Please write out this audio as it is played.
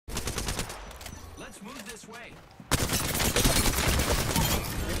Let's move this way.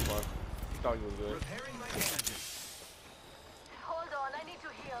 Fuck. Thought you was good. Repairing my damages. Hold on, I need to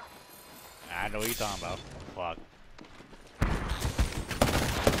heal. I know what you're talking about. Fuck.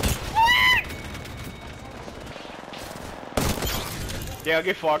 Yeah,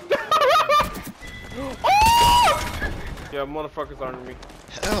 get fucked. Oh! Yeah, motherfuckers under me.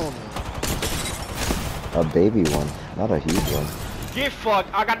 Hell no. A baby one, not a huge one. Get fucked.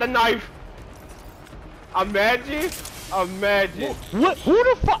 I got the knife. Imagine. Imagine. What? Who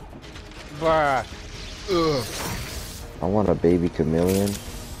the fuck? Bruh. Ugh. I want a baby chameleon.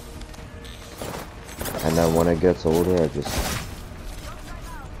 And then when it gets older, I just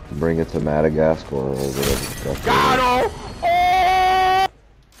bring it to Madagascar or whatever the fuck. Got him! Oh!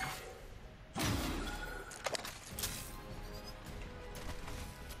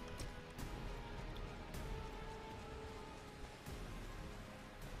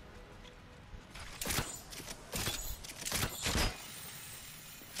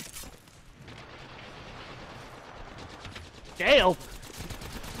 Damn.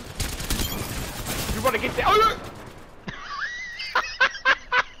 You wanna get that? Oh, look!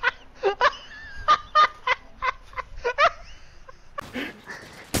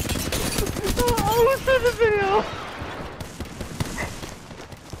 I was in the video.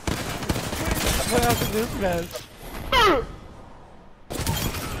 What happened to this mess?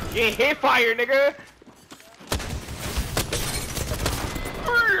 Get hit fire, nigga!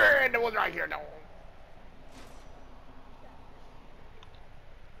 That was right here, no.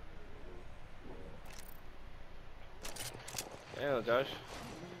 Damn, Josh.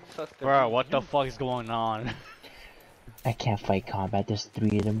 Bro, what the fuck is going on? I can't fight combat, there's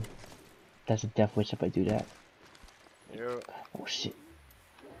 3 of them. That's a death wish if I do that. Yeah. Oh shit.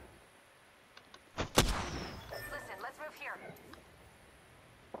 Listen, let's move here.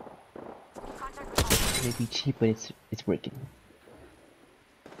 Contact with all. It may be cheap, but it's working.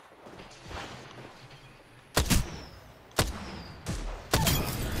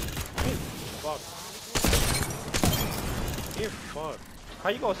 Fuck. You're fucked. How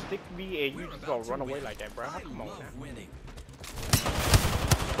you gonna stick me and you just gonna run away like that, bro? Come on now. Winning.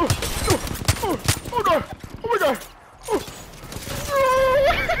 Oh my god! Oh my god! Oh.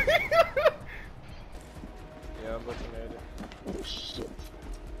 Yeah, I'm looking at it. Oh shit.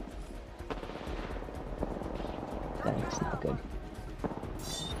 That's not good.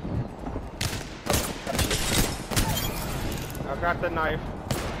 I got the knife.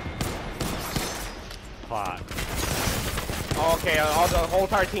 Fuck. Oh, okay, all the whole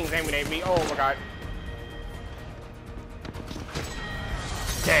entire team's aiming at me. Oh my god.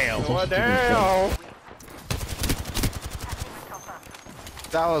 Damn. What the hell?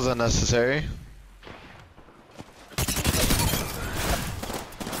 That was unnecessary.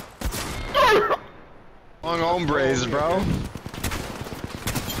 Long hombres, bro.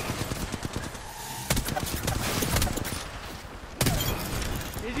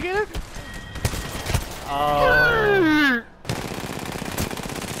 Did you get it? Oh.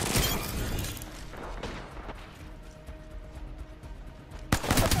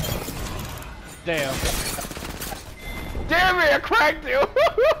 Damn. Damn it, I cracked you!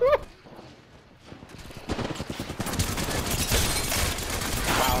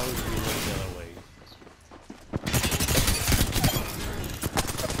 How is he going the other way?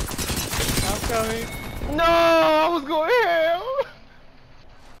 I'm coming. No, I was going to hell!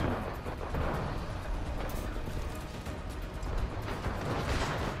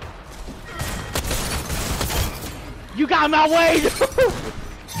 You got in my way!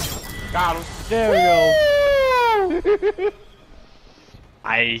 Got him. There we go.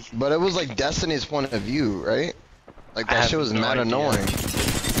 But it was like Destiny's point of view, right? Like I that have shit was no mad idea. annoying.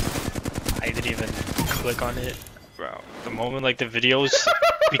 I didn't even click on it, bro. The moment like the videos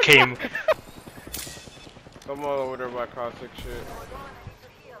became, Come on over there, my caustic shit.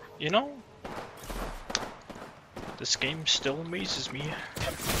 you know, this game still amazes me.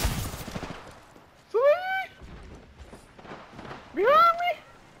 Sweet! Behind me!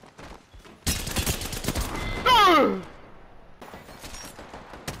 No!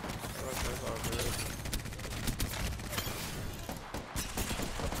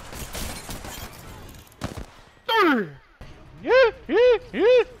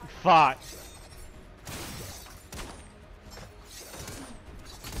 Fuck.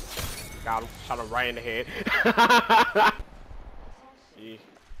 Got him. Shot him right in the head. Yeah.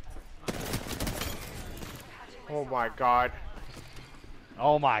 Oh my god.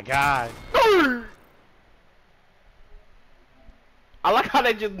 Oh my god. I like how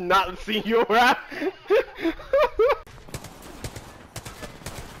they just not see you around.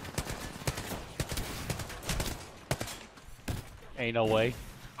 Ain't no way.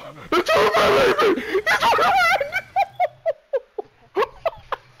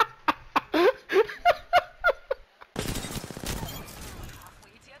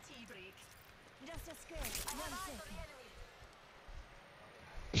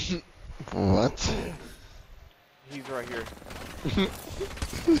 What? He's right here.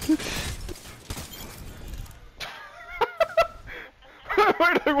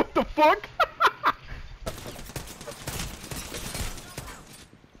 Wait, what the fuck?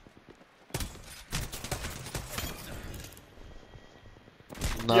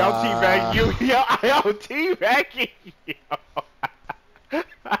 Nah. Yo, teabag you. Yo, teabag you.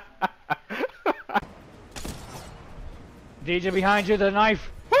 DJ behind you, the knife.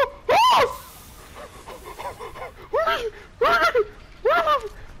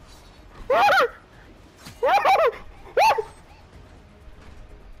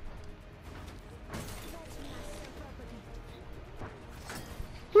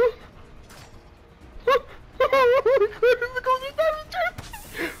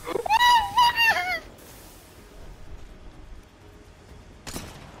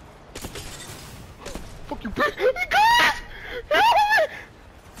 Fuck you, bitch!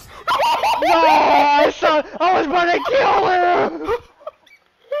 No, I was about to kill him.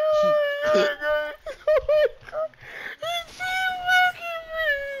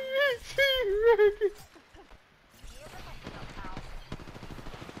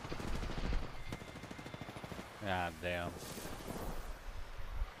 God damn.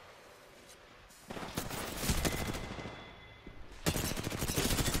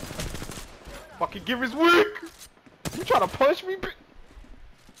 Fucking give his wig! You trying to punch me, bitch?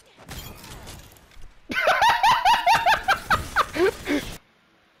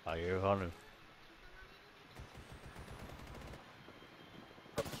 Oh, you're hunting.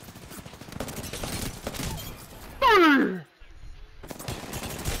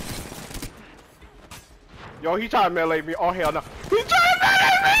 Yo, he trying to melee me. Oh, hell no. He trying to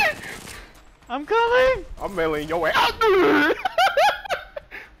melee me! I'm coming! I'm meleeing your way.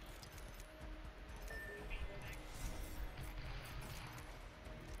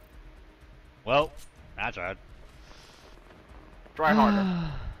 Well, I tried. Try harder.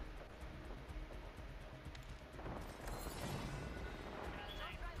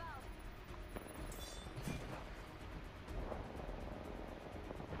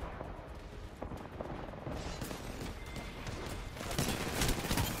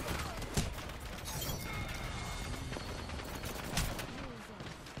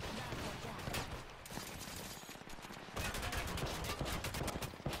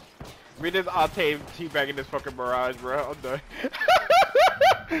 Me this teabagging this fucking barrage, bro. I'm done.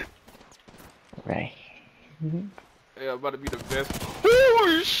 Right. Yeah, I'm about to be the best.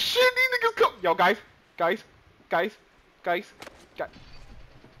 Holy shit, these niggas come. Yo, guys. Yep.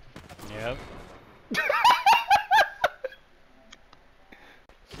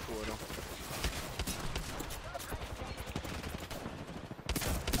 Score them.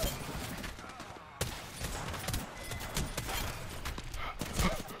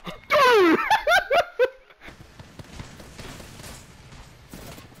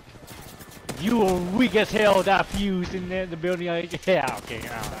 You were weak as hell that fuse in the building. Yeah, okay.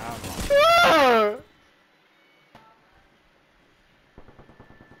 I don't know.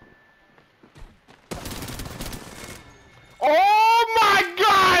 Oh my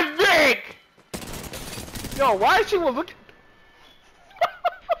god, Vic! Yo, why is she looking?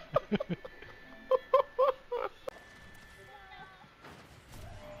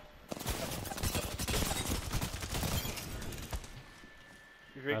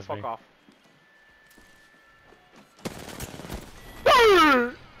 Vic, That's fuck me. off.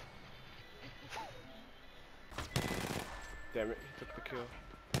 Damn it, he took the kill.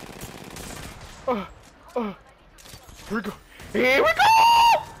 Here we go. Here we go!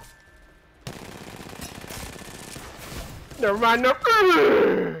 Never mind, no.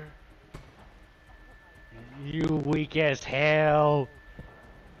 You weak as hell.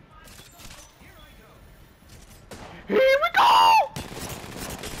 Here we go!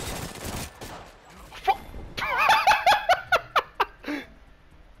 Fuck.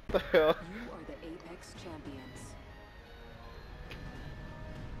 The hell? You are the Apex champions.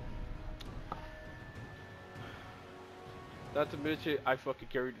 Not to mention, I fucking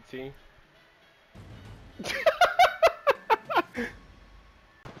carried the team.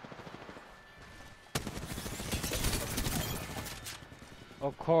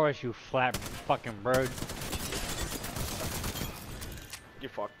 Of course, you flat fucking bird.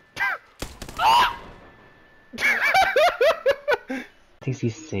 Get fucked. Things he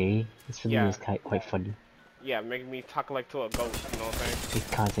say, this video Yeah. is quite funny. Yeah, making me talk like to a ghost, you know what I'm saying?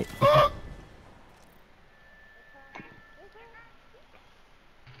 Because it.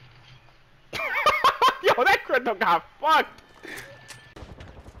 Yo, that crypto got fucked!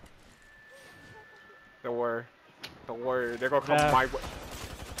 Don't worry. Don't worry, they're gonna come my way.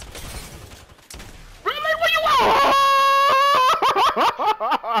 Really? Where you at?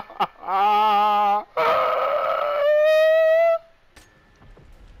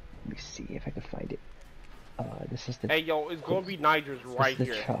 Let me see if I can find it. This is the. Hey, yo, it's gonna be Niger's right this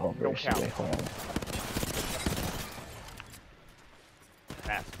is the here. trial No version. cap. Wait, hold on.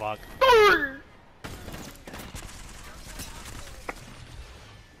 Fast fuck.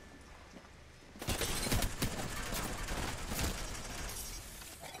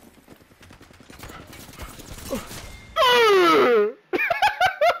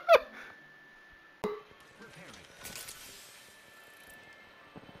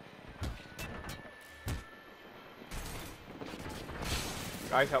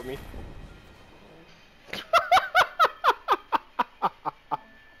 Guys, help me.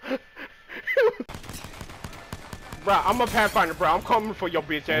 Bruh, I'm a Pathfinder, bro. I'm coming for your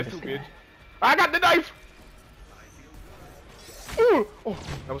bitch ass too, bitch. I got the knife! Ooh. Oh,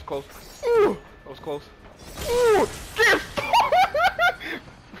 that was close. Ooh, that was close. Ooh, get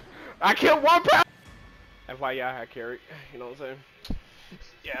I killed one path. FYI, I carried. You know what I'm saying?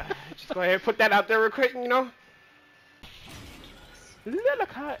 Yeah, just go ahead and put that out there real quick, you know?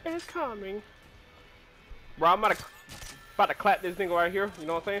 Lilica is coming. Bro, I'm about to clap this nigga right here, you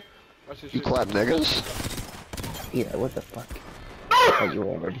know what I'm saying? Watch this You shit. clap niggas? Yeah, what the fuck? Are you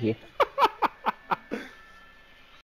already here?